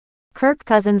Kirk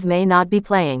Cousins may not be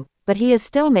playing, but he is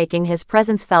still making his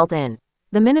presence felt in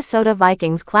the Minnesota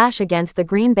Vikings clash against the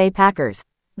Green Bay Packers.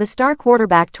 The star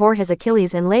quarterback tore his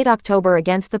Achilles in late October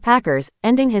against the Packers,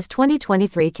 ending his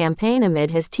 2023 campaign amid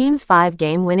his team's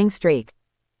 5-game winning streak.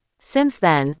 Since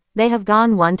then, they have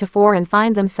gone 1-4 and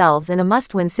find themselves in a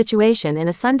must-win situation in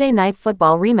a Sunday Night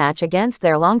Football rematch against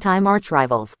their longtime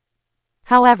archrivals.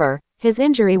 However, his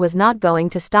injury was not going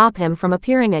to stop him from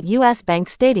appearing at US Bank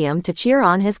Stadium to cheer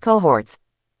on his cohorts.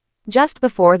 Just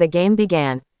before the game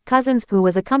began, Cousins, who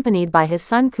was accompanied by his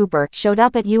son Cooper, showed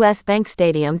up at US Bank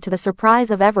Stadium to the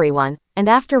surprise of everyone, and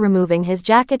after removing his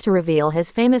jacket to reveal his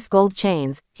famous gold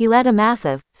chains, he led a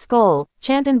massive SKOL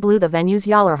chant and blew the venue's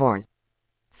horn.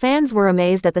 Fans were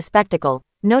amazed at the spectacle,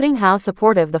 noting how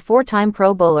supportive the 4-time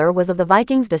Pro Bowler was of the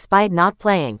Vikings despite not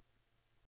playing.